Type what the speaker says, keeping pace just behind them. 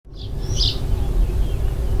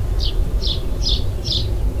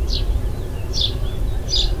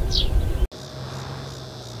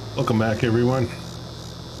Welcome back, everyone.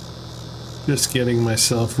 Just getting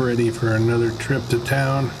myself ready for another trip to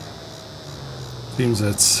town. Seems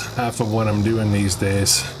that's half of what I'm doing these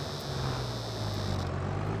days.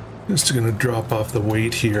 Just gonna drop off the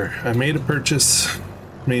weight here. I made a purchase.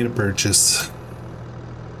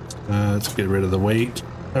 Let's get rid of the weight.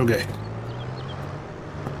 Okay.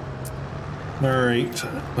 Alright,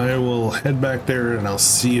 I will head back there and I'll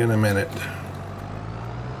see you in a minute.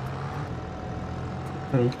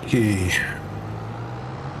 Okay.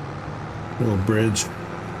 Little bridge.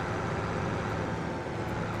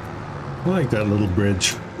 I like that little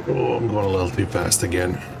bridge. Oh, I'm going a little too fast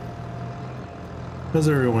again. How's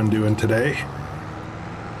everyone doing today?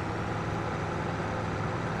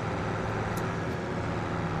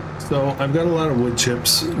 So I've got a lot of wood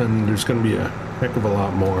chips and there's going to be a heck of a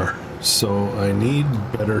lot more. So I need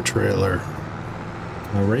better trailer.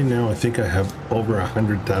 Right now I think I have over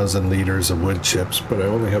 100,000 liters of wood chips, but I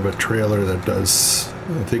only have a trailer that does,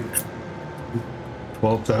 I think,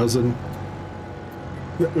 12,000.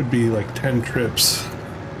 That would be like 10 trips.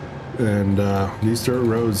 And these dirt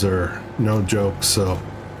roads are no joke, so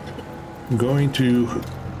I'm going to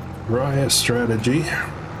try a strategy.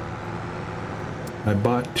 I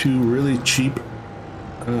bought two really cheap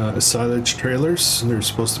silage trailers. They're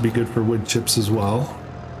supposed to be good for wood chips as well.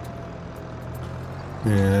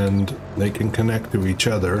 And they can connect to each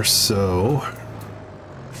other, so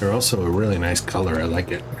they're also a really nice color. I like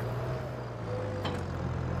it.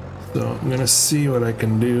 So I'm gonna see what I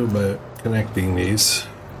can do about connecting these.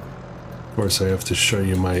 Of course, I have to show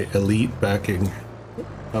you my elite backing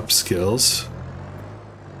up skills.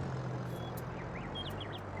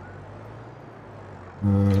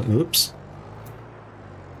 Oops.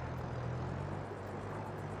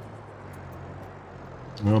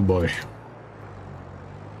 Oh boy.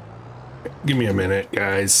 Give me a minute,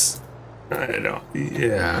 guys.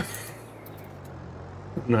 Yeah.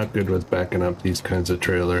 I'm not good with backing up these kinds of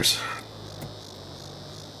trailers.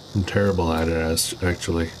 I'm terrible at it,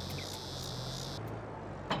 actually.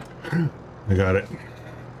 I got it.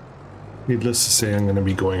 Needless to say, I'm going to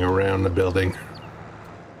be going around the building.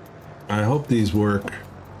 I hope these work.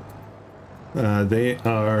 They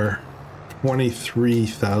are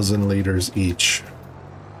 23,000 liters each.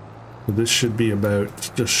 So this should be about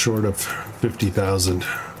just short of 50,000.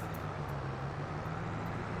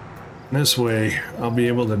 This way, I'll be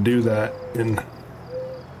able to do that in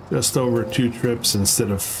just over 2 trips instead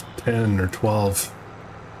of 10 or 12.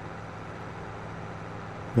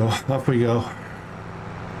 So off we go.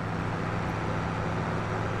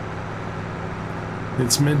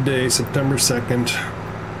 It's midday, September 2nd.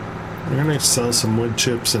 We're going to sell some wood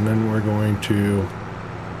chips and then we're going to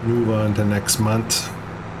move on to next month.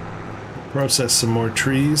 Process some more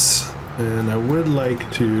trees. And I would like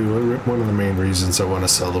to, one of the main reasons I want to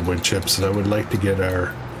sell the wood chips is I would like to get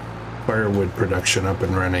our firewood production up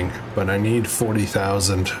and running, but I need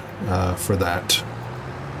 40,000 for that.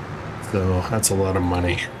 So that's a lot of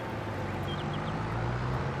money.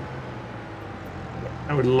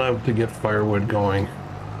 I would love to get firewood going.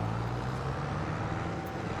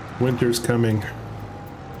 Winter's coming.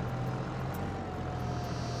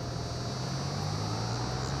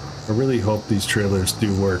 I really hope these trailers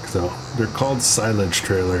do work though. They're called silage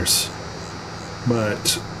trailers,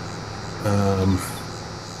 but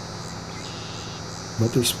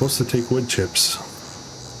they're supposed to take wood chips.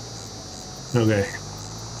 Okay.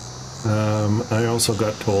 I also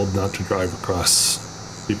got told not to drive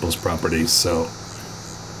across people's properties, so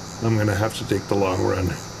I'm gonna have to take the long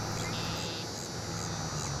run.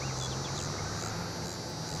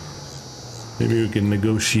 Maybe we can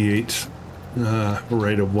negotiate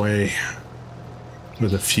right away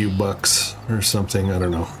with a few bucks or something. I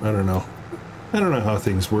don't know. I don't know how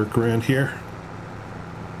things work around here.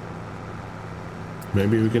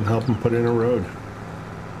 Maybe we can help them put in a road.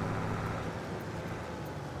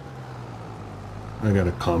 I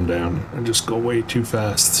gotta calm down. I just go way too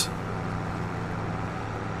fast.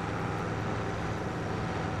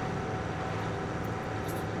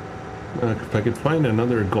 If I could find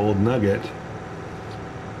another gold nugget,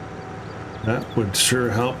 that would sure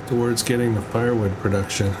help towards getting the firewood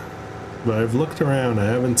production. But I've looked around, I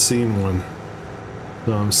haven't seen one.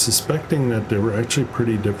 So I'm suspecting that they were actually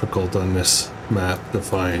pretty difficult on this map to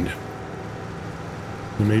find.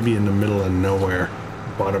 Maybe in the middle of nowhere,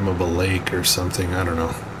 bottom of a lake or something, I don't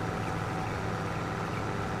know.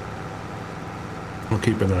 I'll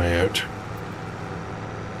keep an eye out.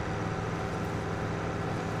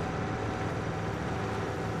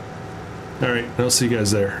 Alright, I'll see you guys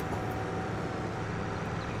there.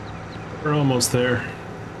 We're almost there.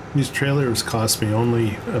 These trailers cost me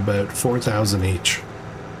only about 4,000 each.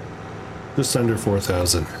 Just under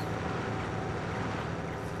 4,000.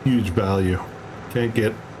 Huge value. Can't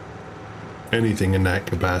get anything in that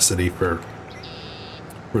capacity for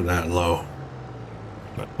that low.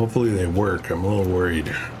 But hopefully they work. I'm a little worried.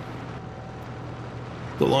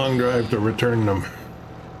 It's a long drive to return them.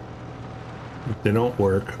 If they don't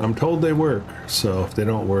work, I'm told they work, so if they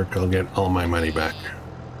don't work, I'll get all my money back.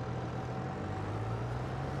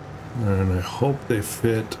 And I hope they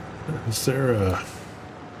fit. Is there a...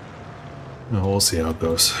 Oh, we'll see how it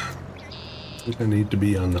goes. I think I need to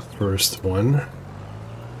be on the first one.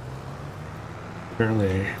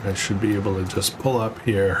 Apparently, I should be able to just pull up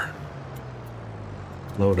here,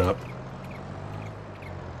 load up.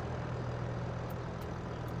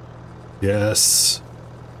 Yes.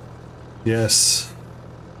 Yes.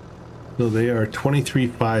 So they are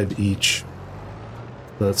 23.5 each.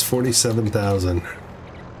 So that's 47,000.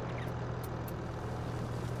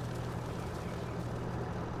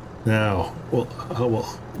 Now, well, how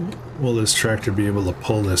will this tractor be able to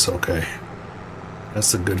pull this okay?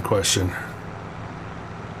 That's a good question.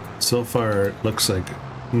 So far, it looks like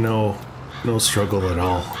no struggle at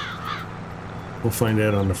all. We'll find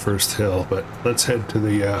out on the first hill, but let's head to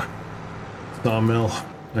the sawmill.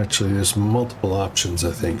 Actually, there's multiple options,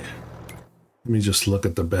 I think. Let me just look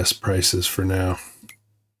at the best prices for now.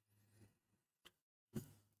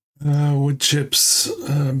 Wood chips,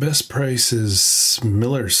 best price is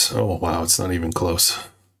Miller's. Oh, wow, it's not even close.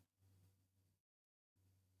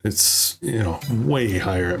 It's, you know, way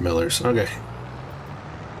higher at Miller's. Okay.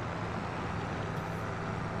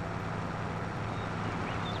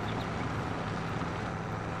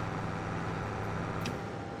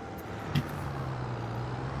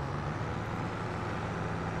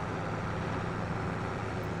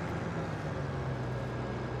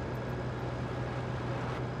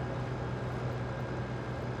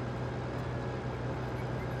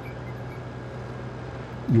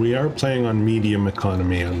 We are playing on medium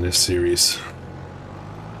economy on this series.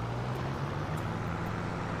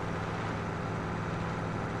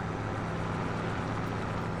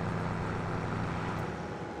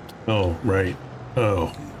 Oh, right.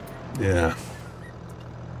 Oh, yeah.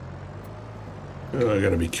 Oh, I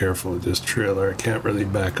gotta be careful with this trailer. I can't really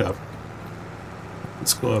back up.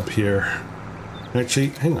 Let's go up here. Actually,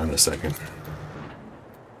 hang on a second.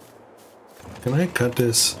 Can I cut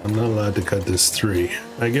this? I'm not allowed to cut this 3.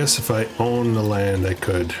 I guess if I own the land, I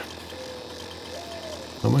could.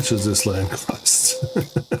 How much does this land cost?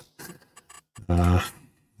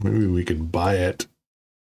 Maybe we could buy it.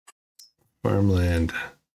 Farmland.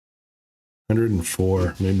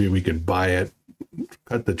 104. Maybe we could buy it,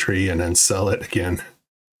 cut the tree, and then sell it again.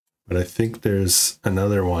 But I think there's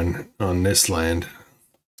another one on this land.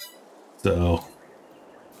 So,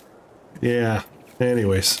 yeah.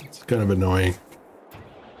 Anyways, it's kind of annoying.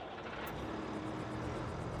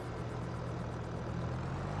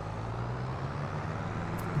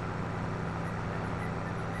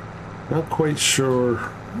 Not quite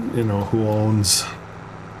sure, you know, who owns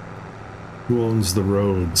the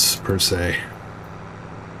roads per se.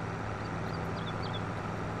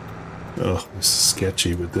 Oh, this is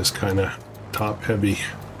sketchy with this kind of top-heavy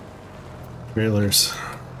trailers.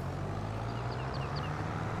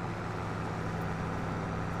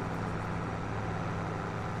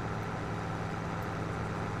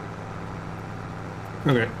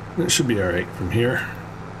 Okay, that should be alright from here.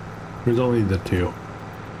 There's only the 2.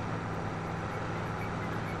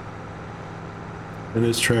 And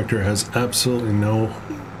this tractor has absolutely no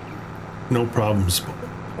problems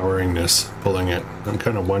powering this, pulling it. I'm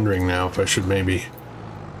kind of wondering now if I should maybe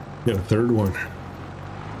get a 3rd one.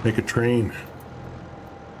 Make a train.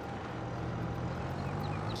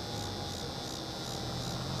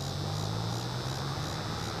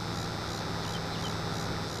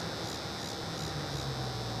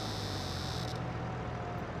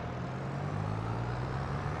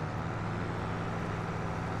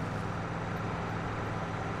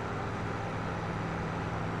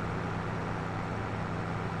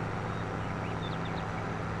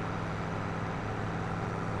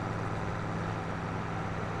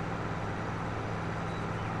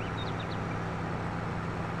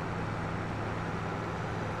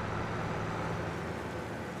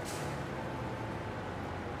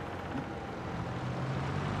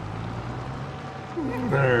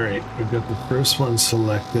 Alright, we've got the first one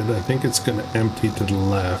selected. I think it's going to empty to the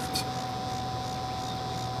left.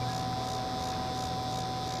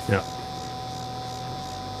 Yeah.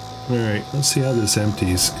 Alright, let's see how this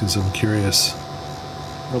empties, because I'm curious.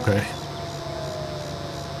 Okay.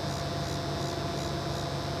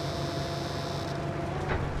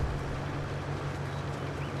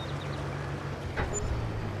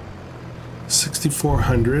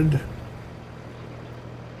 6,400.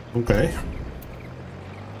 Okay.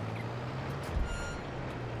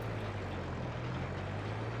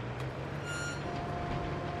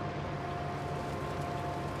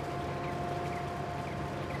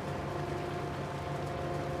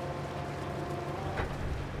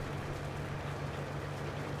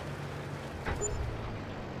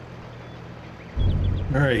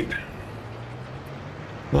 All right.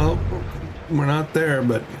 Well, we're not there,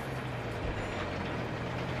 but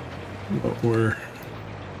we're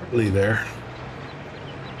really there.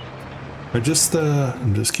 I just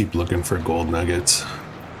keep looking for gold nuggets.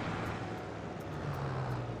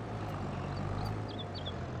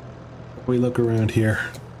 We look around here.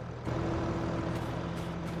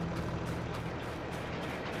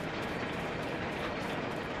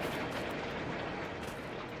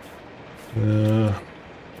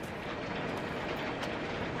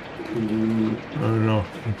 I don't know.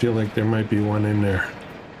 I feel like there might be one in there.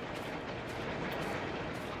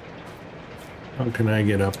 How can I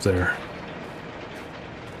get up there?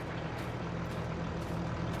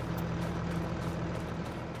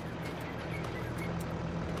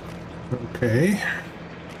 Okay.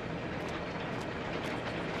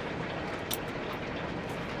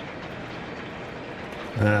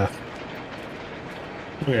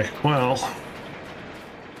 Okay, well,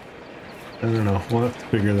 I don't know. We'll have to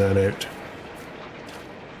figure that out.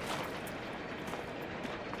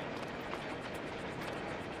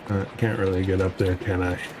 Can't really get up there, can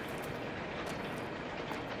I?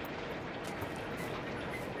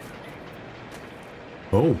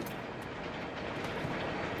 Oh.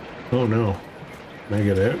 Oh no. Can I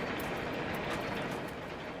get out?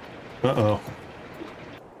 Uh-oh.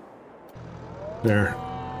 There.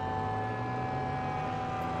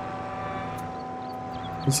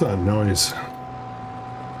 What's that noise?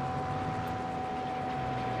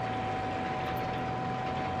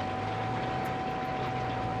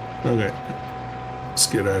 Okay, let's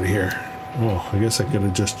get out of here. Oh, I guess I could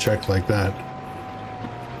have just checked like that.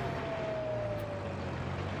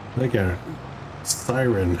 Like a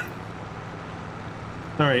siren.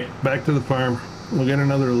 All right, back to the farm. We'll get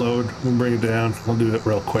another load. We'll bring it down. I'll do it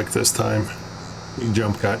real quick this time. Big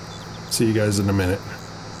jump cut. See you guys in a minute.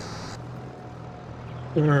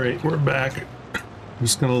 All right, we're back.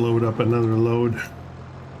 Just gonna load up another load.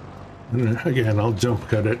 And again, I'll jump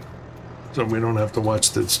cut it, so we don't have to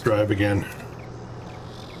watch this drive again.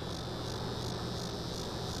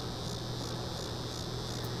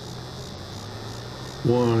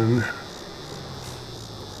 One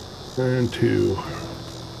and two.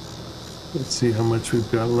 Let's see how much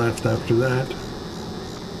we've got left after that.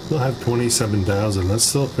 We'll have 27,000. That's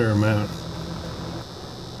still a fair amount.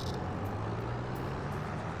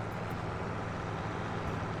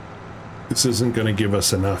 This isn't going to give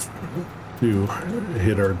us enough to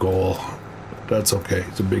hit our goal. That's okay.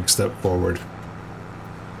 It's a big step forward.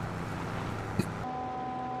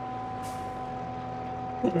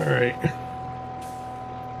 All right.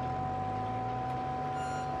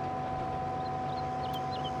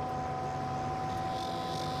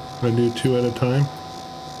 I do two at a time.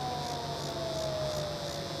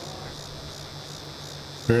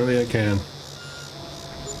 Apparently I can.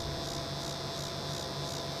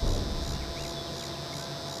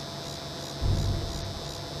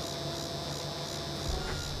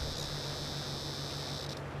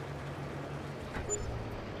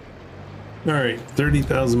 All right,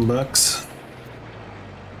 30,000 bucks.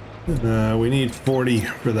 We need 40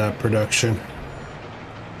 for that production.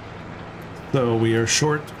 So we are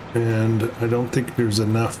short, and I don't think there's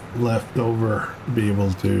enough left over to be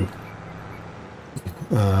able to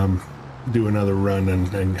do another run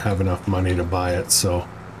and have enough money to buy it. So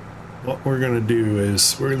what we're gonna do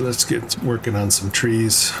is let's get working on some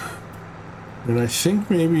trees, and I think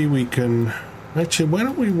maybe we can actually, why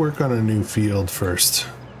don't we work on a new field first?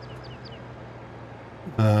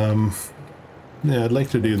 Yeah, I'd like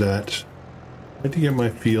to do that. I'd like to get my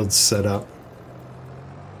fields set up.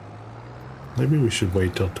 Maybe we should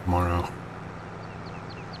wait till tomorrow.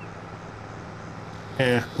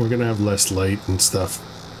 Yeah, we're gonna have less light and stuff.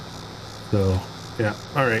 So, yeah.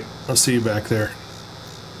 All right, I'll see you back there.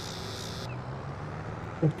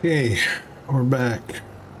 Okay, we're back.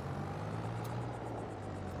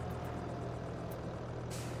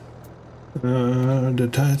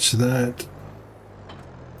 Detach that.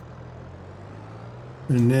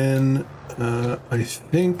 And then I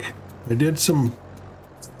think I did some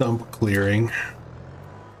stump clearing.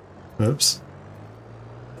 Oops.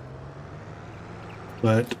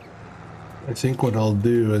 But I think what I'll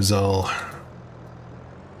do is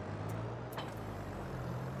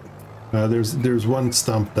there's one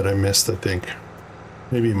stump that I missed, I think.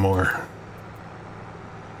 maybe more.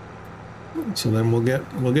 So then we'll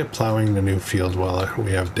get plowing the new field while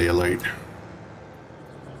we have daylight.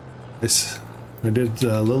 I did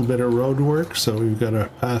a little bit of road work, so we've got a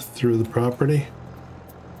path through the property.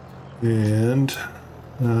 And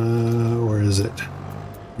where is it?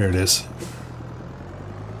 Here it is.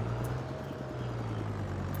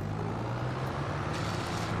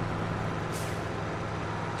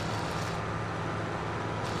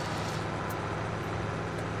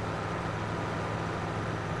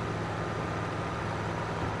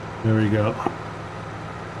 There we go.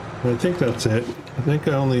 I think that's it. I think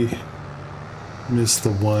I only missed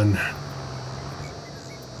the one.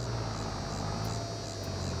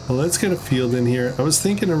 Well, let's get a field in here. I was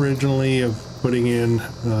thinking originally of putting in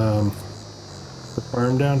the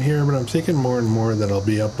farm down here, but I'm thinking more and more that I'll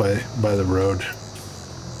be up by the road.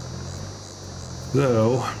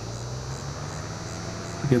 So,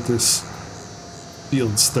 get this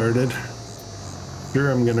field started.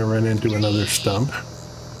 Sure, I'm gonna run into another stump.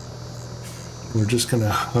 We're just gonna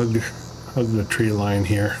hug the tree line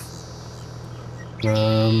here.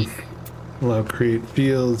 Allow create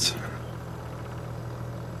fields.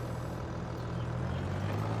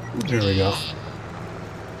 There we go.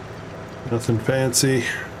 Nothing fancy.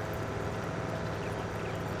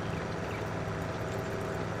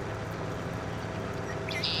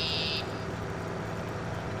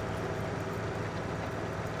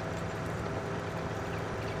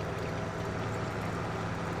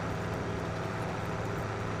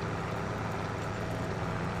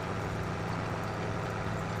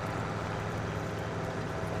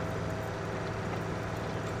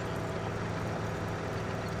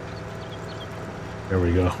 There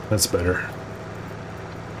we go. That's better.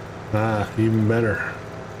 Ah, even better.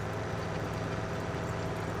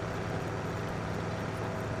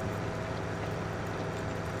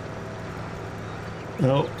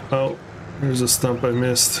 Oh, there's a stump I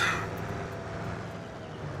missed.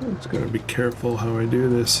 I'm just gonna be careful how I do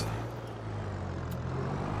this.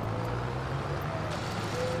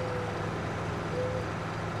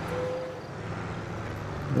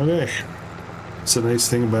 Okay. It's a nice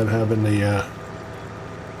thing about having the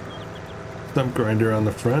stump grinder on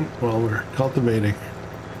the front while we're cultivating.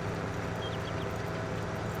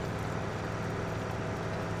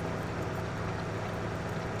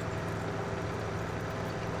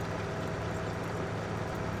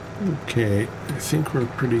 Okay, I think we're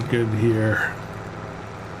pretty good here.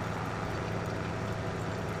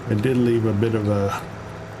 I did leave a bit of a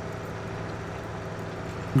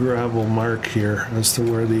gravel mark here as to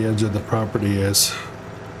where the edge of the property is.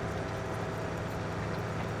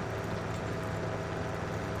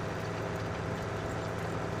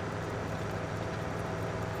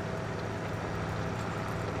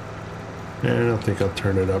 I don't think I'll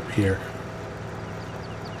turn it up here.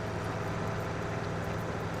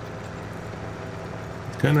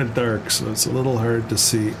 It's kind of dark, so it's a little hard to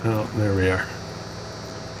see. Oh, there we are.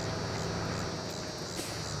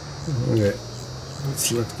 Okay,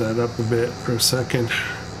 let's lift that up a bit for a second.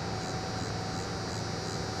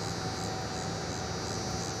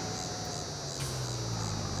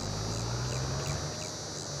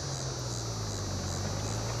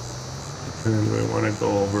 And we want to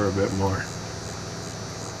go over a bit more.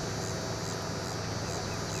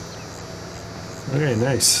 Okay,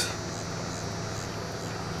 nice.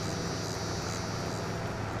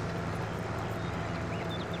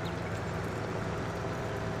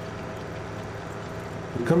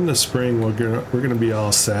 Come the spring, we're gonna be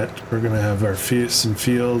all set. We're gonna have our some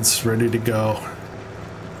fields ready to go.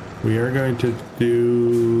 We are going to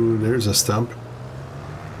do. There's a stump.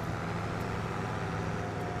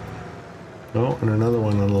 Oh, and another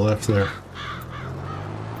one on the left there.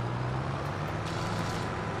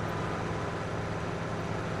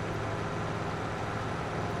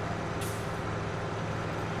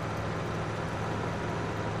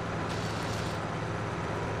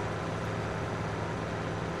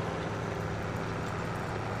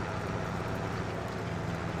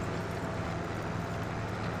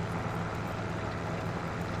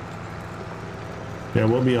 Yeah,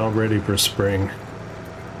 we'll be all ready for spring.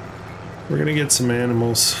 We're gonna get some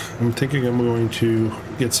animals. I'm thinking I'm going to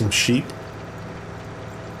get some sheep.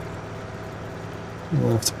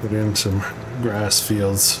 We'll have to put in some grass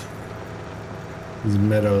fields. These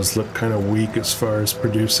meadows look kind of weak as far as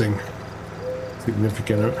producing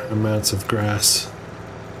significant amounts of grass.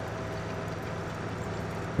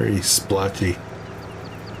 Very splotchy.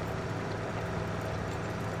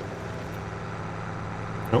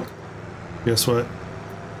 Nope. Guess what?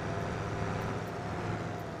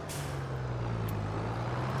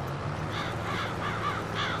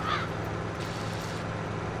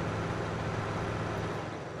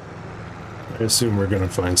 I assume we're gonna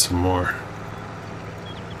find some more.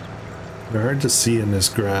 They're hard to see in this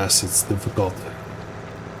grass, it's difficult.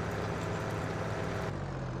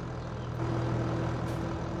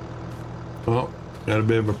 Oh, got a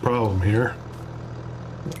bit of a problem here.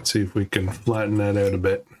 Let's see if we can flatten that out a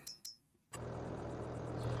bit.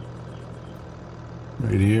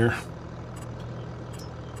 Right here.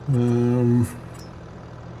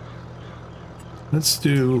 Let's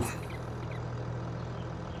do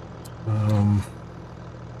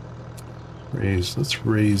raise. Let's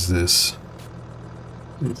raise this.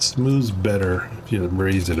 It smooths better if you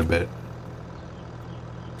raise it a bit.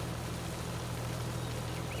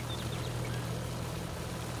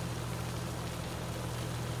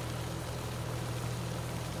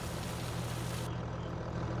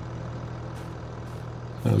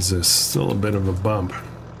 How's this? Still a bit of a bump.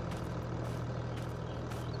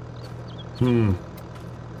 I'm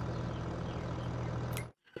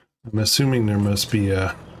assuming there must be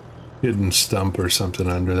a hidden stump or something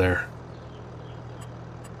under there.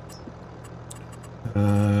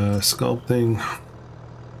 Sculpting.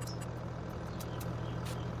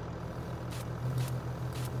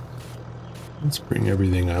 Let's bring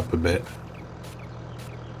everything up a bit.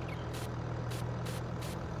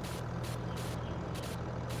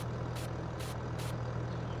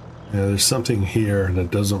 Yeah, there's something here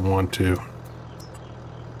that doesn't want to.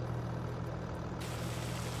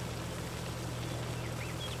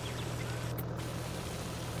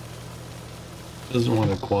 Doesn't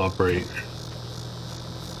want to cooperate.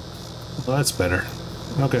 Well, that's better.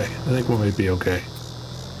 Okay, I think we might be okay.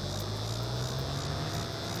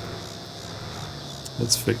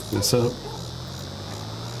 Let's fix this up.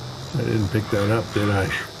 I didn't pick that up, did I?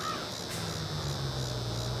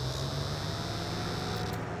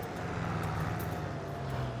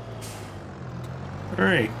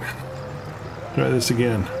 Alright. Try this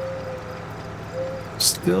again.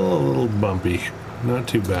 Still a little bumpy. Not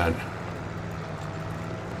too bad.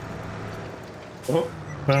 Oh,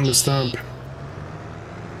 found a stump.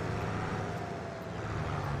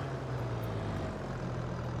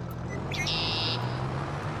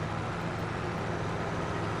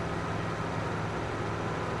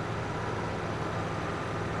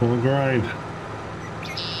 Full grind.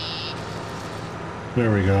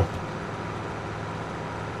 There we go.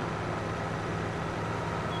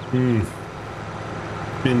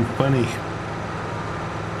 Been funny.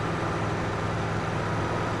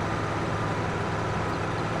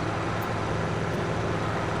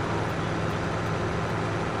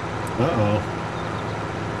 Uh-oh.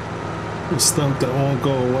 The stump that won't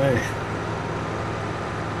go away.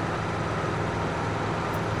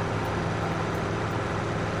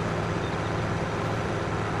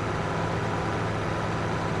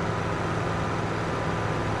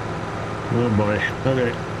 Oh boy.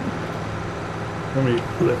 Okay. Let me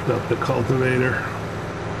lift up the cultivator.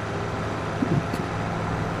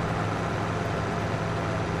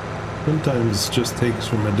 Sometimes it just takes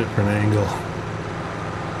from a different angle.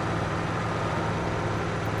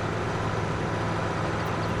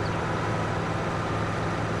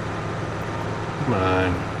 Come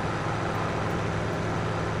on.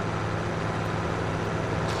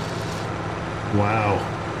 Wow.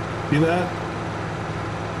 See that?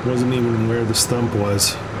 Wasn't even where the stump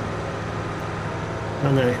was.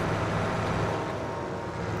 Okay.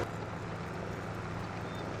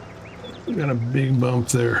 We got a big bump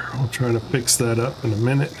there. I'll try to fix that up in a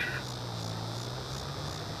minute.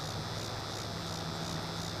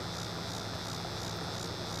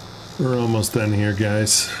 We're almost done here,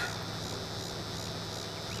 guys.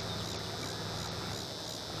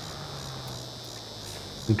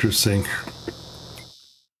 Interesting.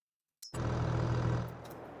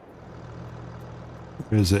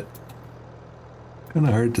 Where is it? Kind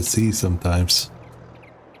of hard to see sometimes.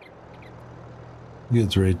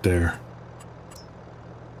 It's right there.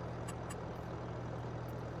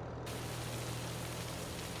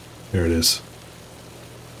 There it is.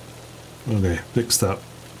 Okay, fixed up.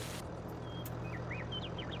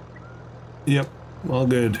 Yep, all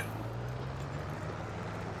good.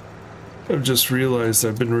 I've just realized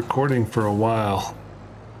I've been recording for a while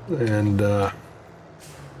and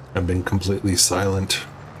I've been completely silent.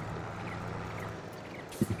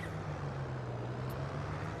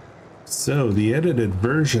 So the edited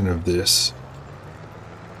version of this,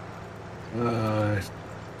 I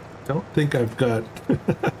don't think I've got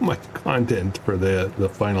my content for the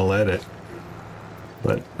final edit,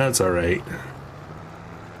 but that's all right.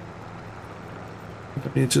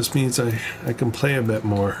 It just means I can play a bit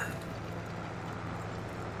more.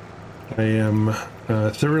 I am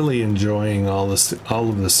thoroughly enjoying all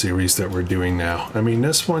of the series that we're doing now. I mean,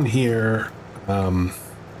 this one here,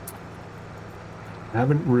 I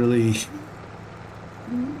haven't really,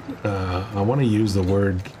 I want to use the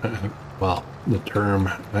word, well, the term,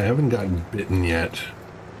 I haven't gotten bitten yet.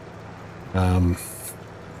 I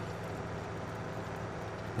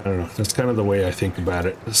don't know, that's kind of the way I think about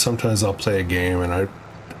it. Sometimes I'll play a game and I'm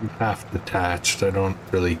half detached. I don't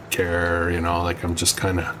really care, you know, like I'm just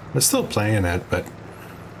kind of, I'm still playing it, but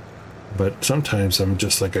sometimes I'm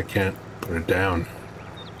just like, I can't put it down.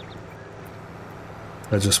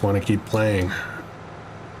 I just want to keep playing.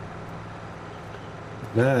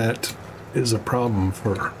 That is a problem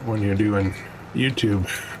for when you're doing YouTube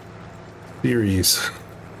series.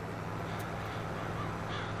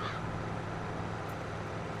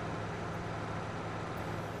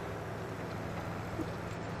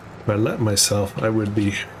 If I let myself, I would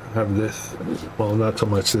have this, well, not so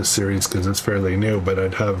much this series because it's fairly new, but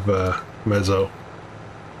I'd have Mesoweeka.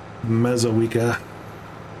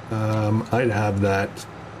 I'd have that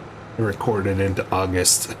recorded into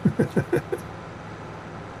August.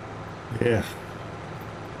 Yeah.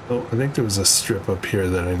 Oh, I think there was a strip up here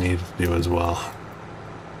that I need to do as well.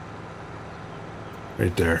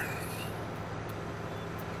 Right there.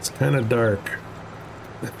 It's kind of dark.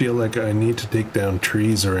 I feel like I need to take down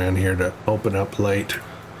trees around here to open up light.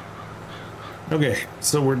 Okay,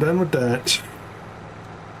 so we're done with that.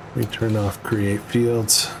 We turn off create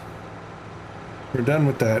fields. We're done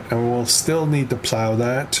with that, and we'll still need to plow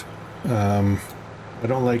that. I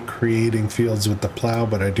don't like creating fields with the plow,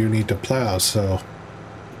 but I do need to plow, so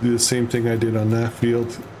do the same thing I did on that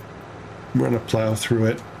field. Run a plow through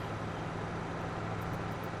it.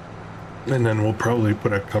 And then we'll probably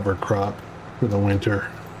put a cover crop for the winter.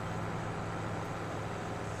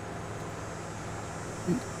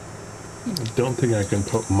 I don't think I can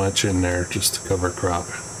put much in there just to cover crop.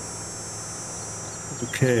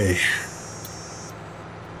 Okay.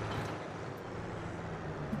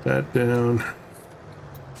 Put that down.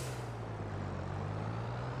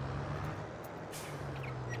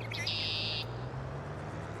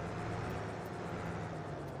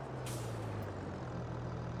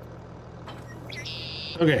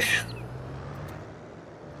 Okay.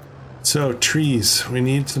 So trees, we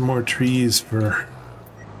need some more trees for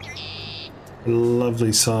a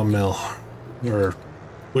lovely sawmill or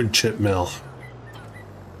wood chip mill.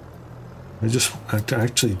 I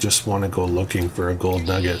actually just want to go looking for a gold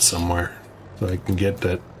nugget somewhere so I can get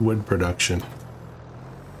that wood production.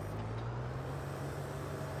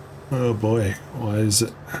 Oh boy, why is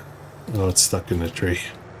it? Oh, it's stuck in the tree.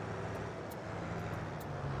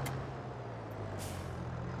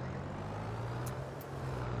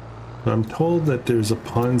 I'm told that there's a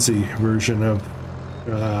Ponzi version of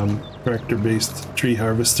tractor-based tree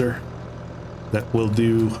harvester that will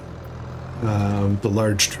do the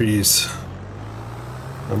large trees.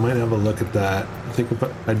 I might have a look at that. I think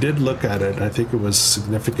I did look at it. I think it was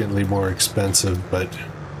significantly more expensive, but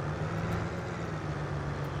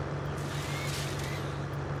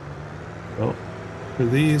well, for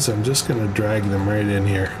these, I'm just going to drag them right in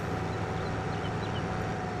here.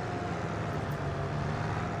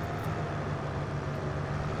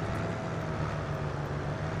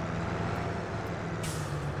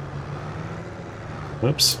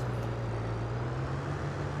 Whoops.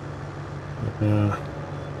 How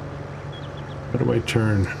do I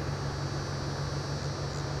turn?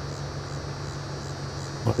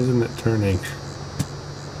 Why isn't it turning?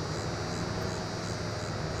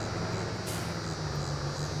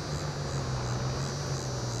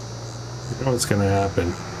 You know what's gonna happen.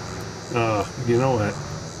 You know what?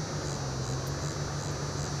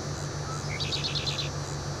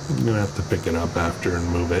 I'm gonna have to pick it up after and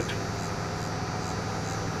move it.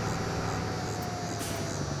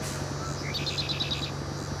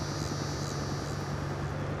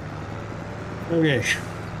 Okay,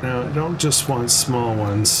 now I don't just want small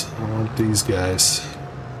ones, I want these guys.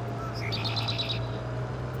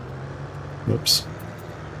 Whoops.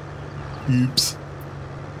 Oops.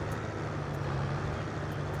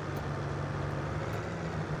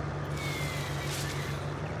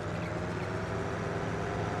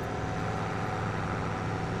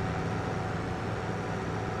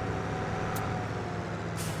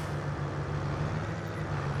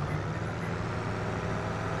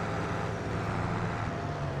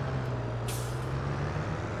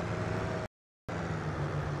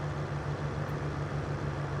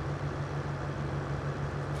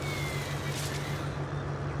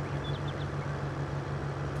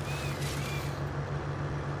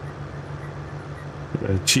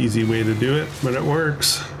 A cheesy way to do it, but it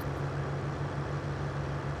works.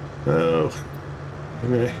 Oh,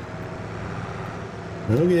 okay.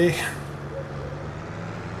 Okay.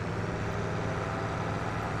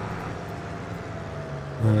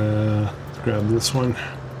 Let's grab this one.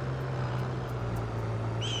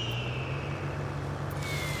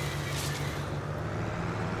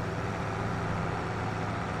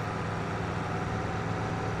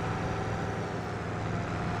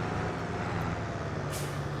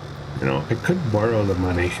 You know, I could borrow the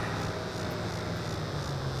money.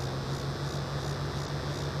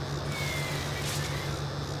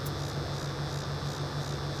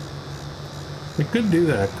 I could do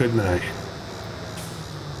that, couldn't I? I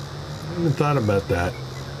haven't thought about that.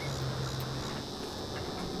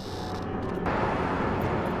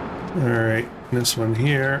 Alright, this one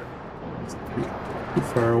here. Too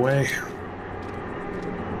far away.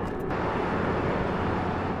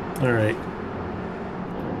 Alright.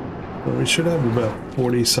 Well, we should have about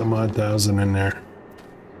 40 some odd thousand in there.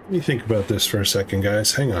 Let me think about this for a second,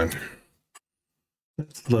 guys. Hang on.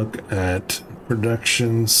 Let's look at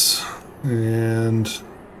productions and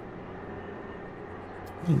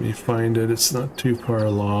let me find it. It's not too far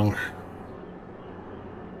along.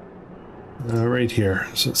 Right here.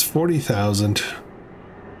 So it's 40,000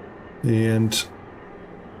 and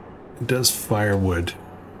it does firewood.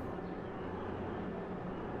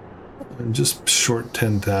 I'm just short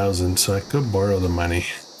 10,000, so I could borrow the money.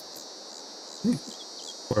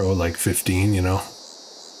 Borrow like 15, you know.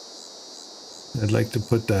 I'd like to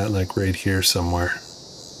put that like right here somewhere.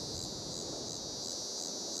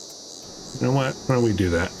 You know what? Why don't we do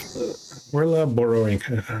that? We're allowed borrowing.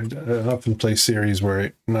 I often play series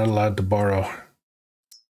where I'm not allowed to borrow.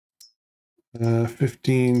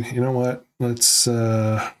 15, you know what? Let's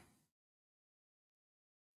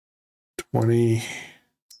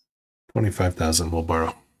 25,000 we'll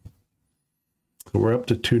borrow. So we're up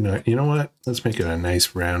to 290. You know what? Let's make it a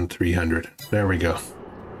nice round 300. There we go.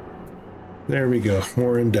 There we go.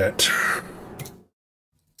 We're in debt.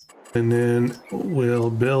 And then we'll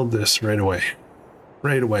build this right away.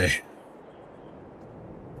 Right away.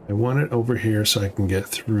 I want it over here so I can get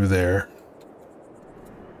through there.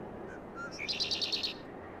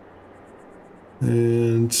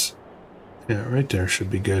 And yeah, right there should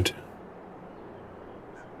be good.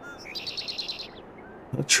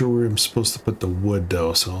 Not sure where I'm supposed to put the wood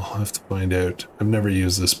though, so I'll have to find out. I've never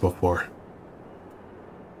used this before.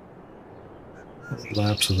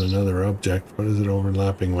 Overlaps with another object. What is it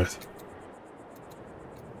overlapping with?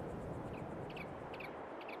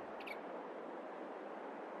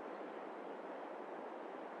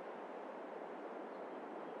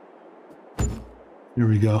 Here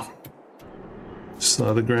we go.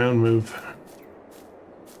 Saw the ground move.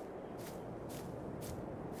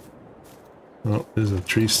 Oh, there's a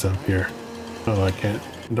tree stump here. Oh, I can't.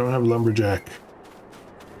 I don't have lumberjack.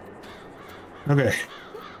 Okay.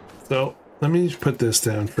 So, let me put this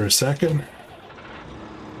down for a second.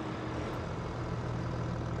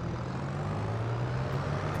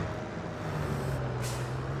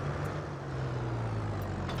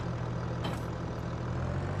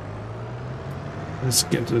 Let's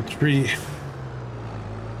get to the tree.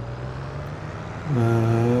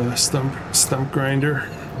 Stump grinder.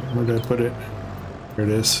 Where did I put it? Here it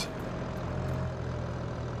is.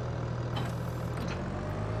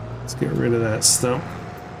 Let's get rid of that stump.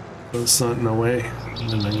 Put the in the way. And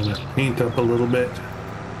then I'm going to paint up a little bit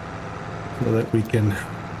so that we can.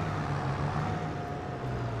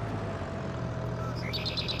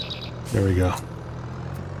 There we go.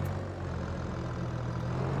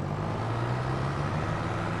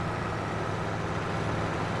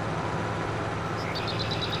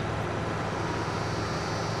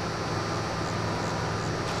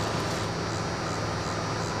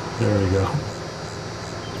 There we go.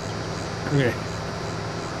 Okay.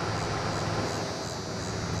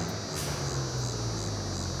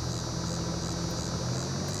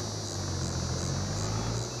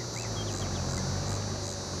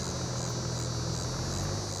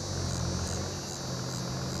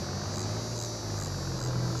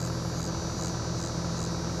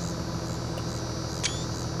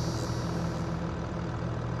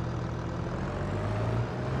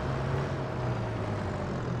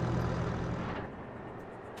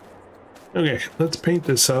 Okay, let's paint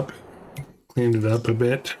this up. Clean it up a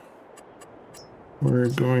bit. We're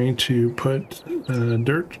going to put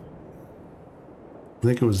dirt. I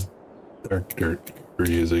think it was dark dirt we're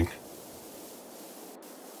using.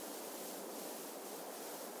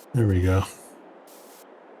 There we go.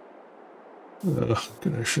 Ugh,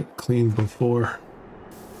 I should have cleaned before.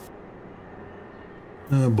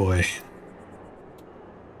 Oh boy.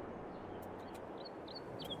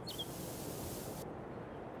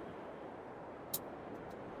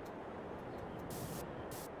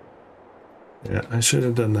 Yeah, I should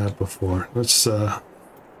have done that before. Let's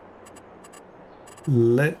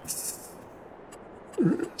let's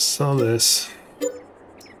sell this.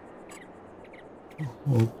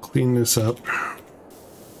 We'll clean this up,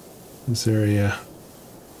 this area,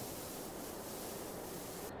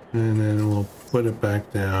 and then we'll put it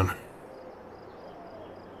back down.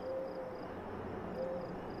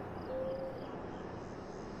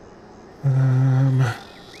 A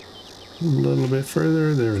little bit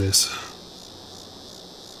further, there it is.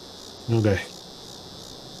 Okay.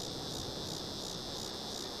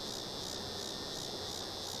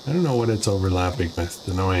 I don't know what it's overlapping with. It's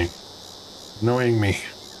annoying me.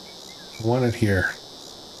 I want it here.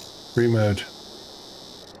 Free mode.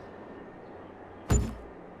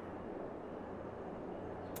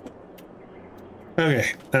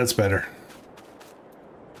 Okay, that's better.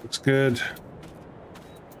 Looks good.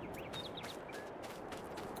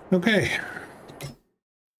 Okay.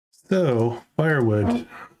 So, firewood.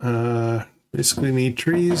 Basically need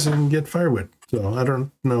trees and get firewood. So, I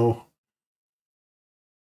don't know.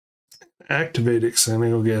 Activate it, so I'm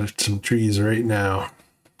gonna go get some trees right now.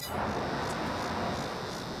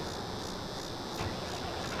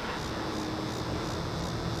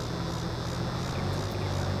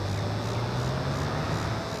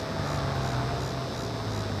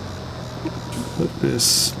 Put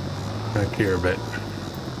this back here a bit.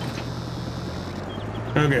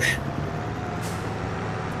 Okay.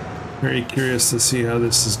 Very curious to see how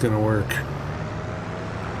this is gonna work.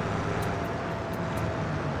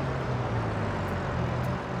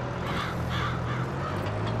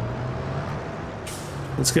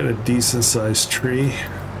 Let's get a decent sized tree.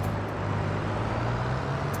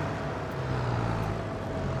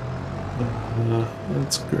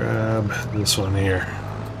 Let's grab this one here.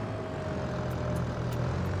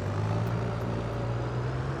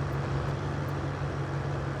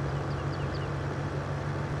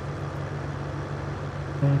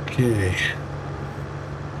 Okay.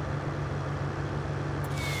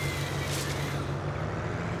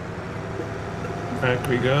 Back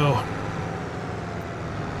we go.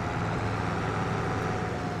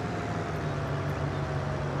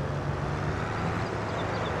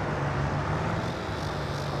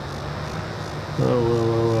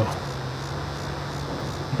 Whoa.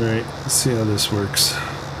 All right, let's see how this works.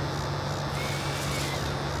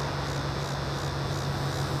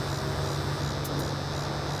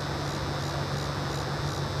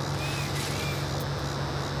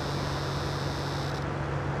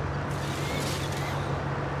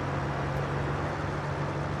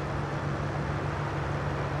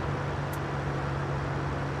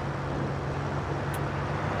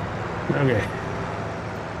 Okay.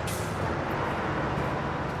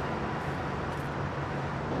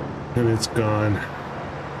 And it's gone.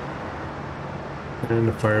 And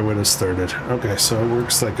the firewood has started. Okay, so it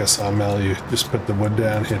works like a sawmill. You just put the wood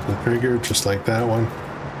down, hit the trigger, just like that one.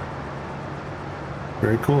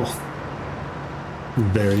 Very cool.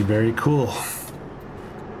 Very, very cool.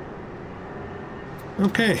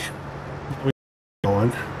 Okay. We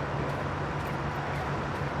going.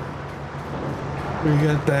 We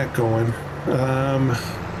got that going.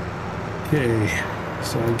 Okay.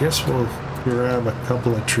 So I guess we'll grab a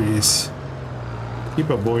couple of trees. Keep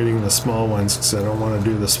avoiding the small ones because I don't want to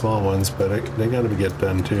do the small ones, but they got to get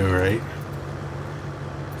done too, right?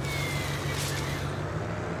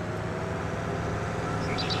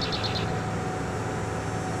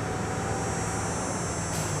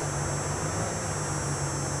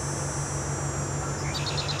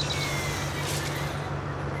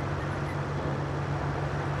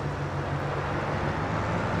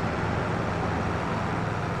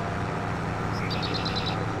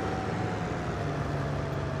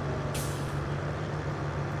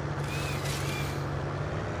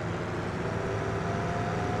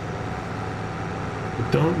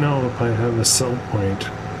 Don't know if I have a sell point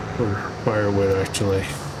for firewood actually.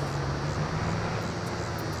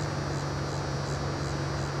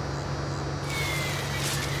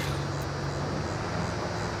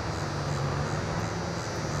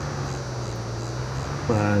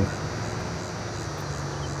 Fine.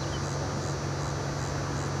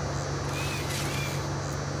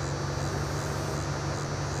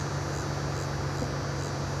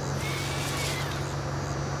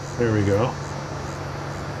 There we go.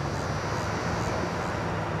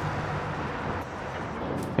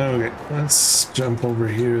 Okay, let's jump over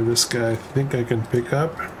here. This guy I think I can pick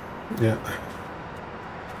up. Yeah.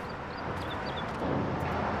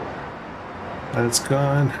 That's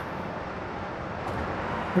gone.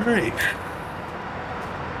 All right.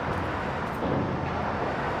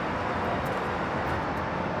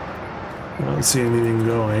 I don't see anything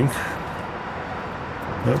going.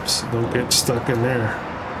 Oops, don't get stuck in there.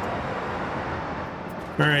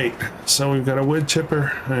 All right, so we've got a wood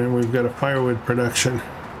chipper and we've got a firewood production.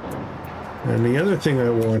 And the other thing I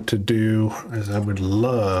want to do is I would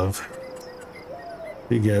love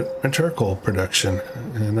to get a charcoal production.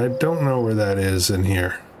 And I don't know where that is in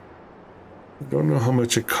here. I don't know how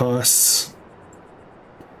much it costs.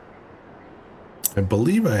 I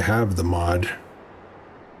believe I have the mod.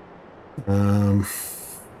 I'm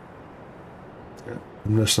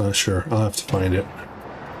just not sure. I'll have to find it.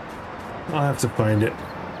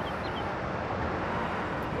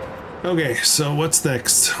 Okay, so what's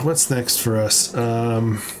next? What's next for us?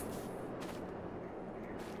 I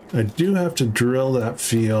do have to drill that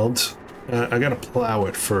field. I gotta plow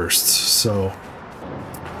it first, so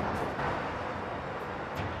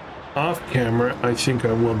off camera I think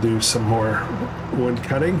I will do some more wood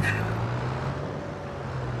cutting.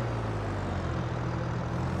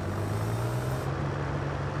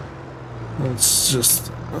 Let's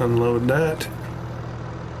just unload that.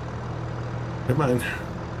 Come on.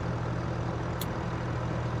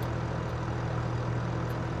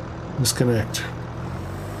 Disconnect.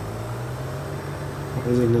 Why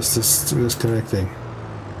isn't this disconnecting?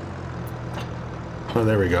 Oh,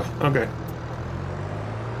 there we go. Okay.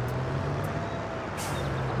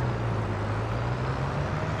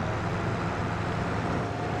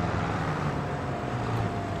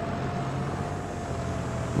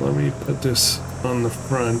 Let me put this on the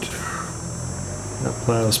front. That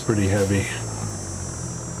plow's pretty heavy.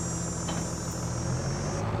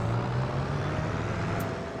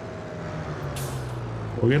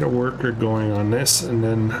 We'll get a worker going on this, and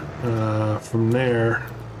then from there,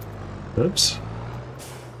 oops.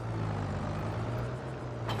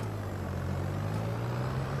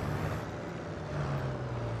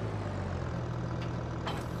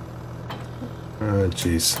 Oh,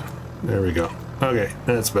 jeez. There we go. Okay,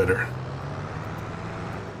 that's better.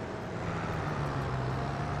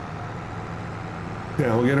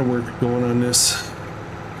 Yeah, we'll get a worker going on this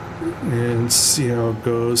and see how it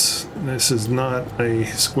goes. This is not a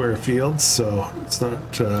square field, so it's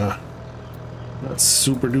not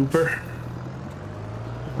super duper.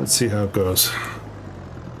 Let's see how it goes.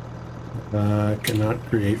 Cannot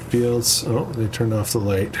create fields. Oh, they turned off the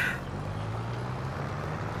light.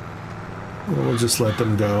 We'll just let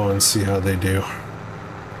them go and see how they do.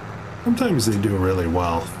 Sometimes they do really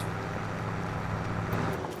well.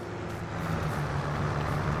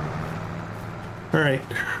 All right.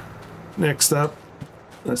 Next up,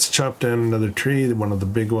 let's chop down another tree, one of the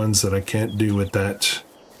big ones that I can't do with that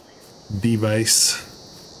device.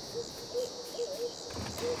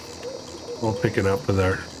 We'll pick it up with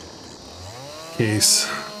our case.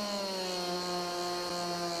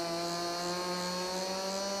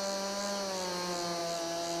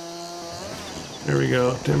 There we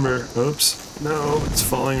go, timber. Oops, no, it's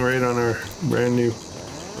falling right on our brand new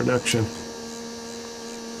production.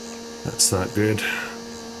 That's not good.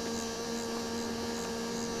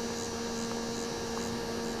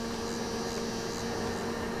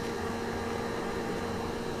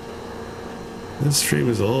 This tree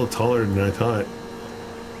was a little taller than I thought.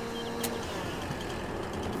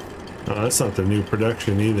 Oh, that's not the new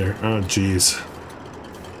production either. Oh, geez.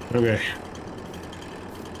 Okay.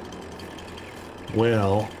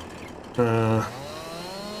 Well,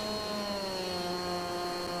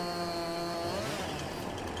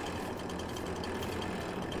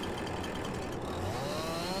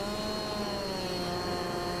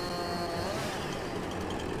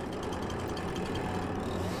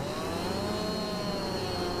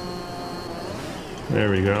 there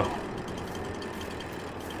we go.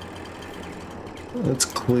 Let's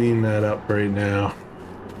clean that up right now.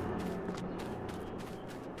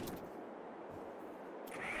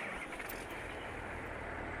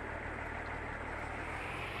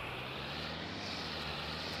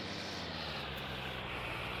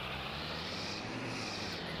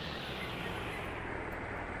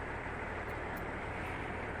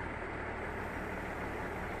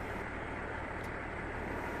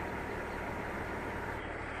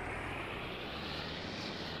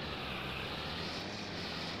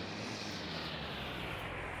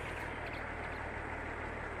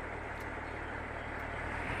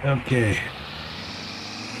 Okay.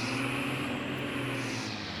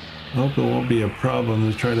 Hope it won't be a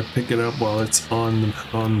problem to try to pick it up while it's on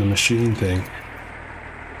the machine thing.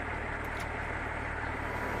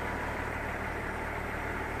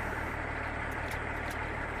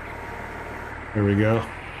 There we go.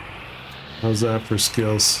 How's that for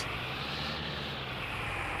skills?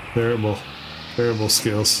 Terrible. Terrible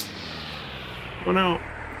skills. Oh no.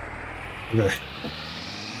 Okay.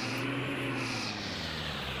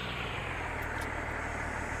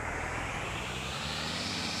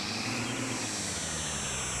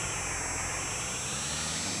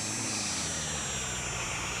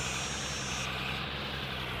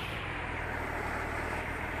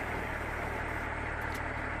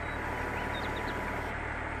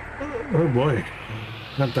 Oh boy,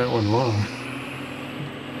 not that one long.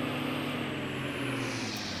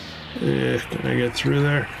 Can I get through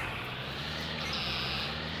there?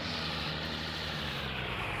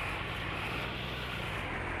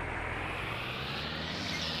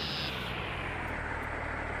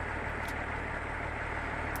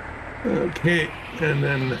 Okay, and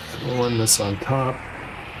then the one that's on top.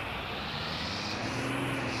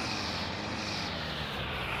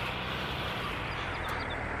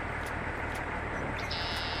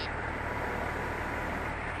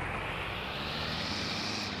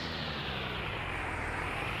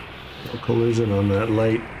 No collision on that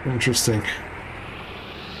light. Interesting.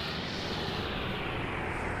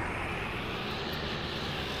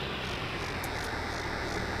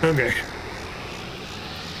 Okay.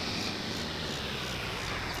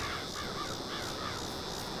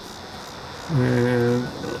 And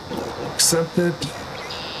accept it.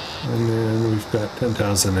 And then we've got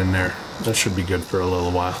 10,000 in there. That should be good for a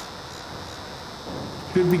little while.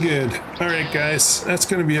 Should be good. All right, guys, that's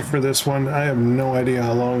going to be it for this one. I have no idea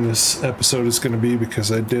how long this episode is going to be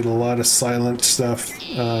because I did a lot of silent stuff.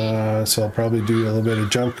 So I'll probably do a little bit of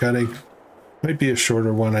jump cutting. Might be a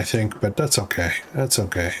shorter one, I think, but that's okay. That's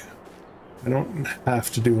okay. I don't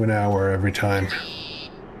have to do an hour every time.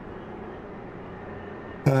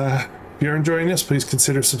 If you're enjoying this, please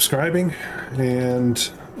consider subscribing and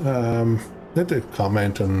hit the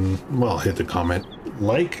comment and, well, hit the comment,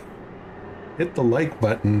 hit the like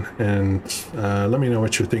button, and let me know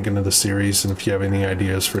what you're thinking of the series, and if you have any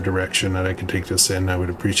ideas for direction that I can take this in, I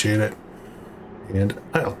would appreciate it. And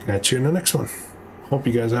I'll catch you in the next one. Hope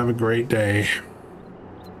you guys have a great day.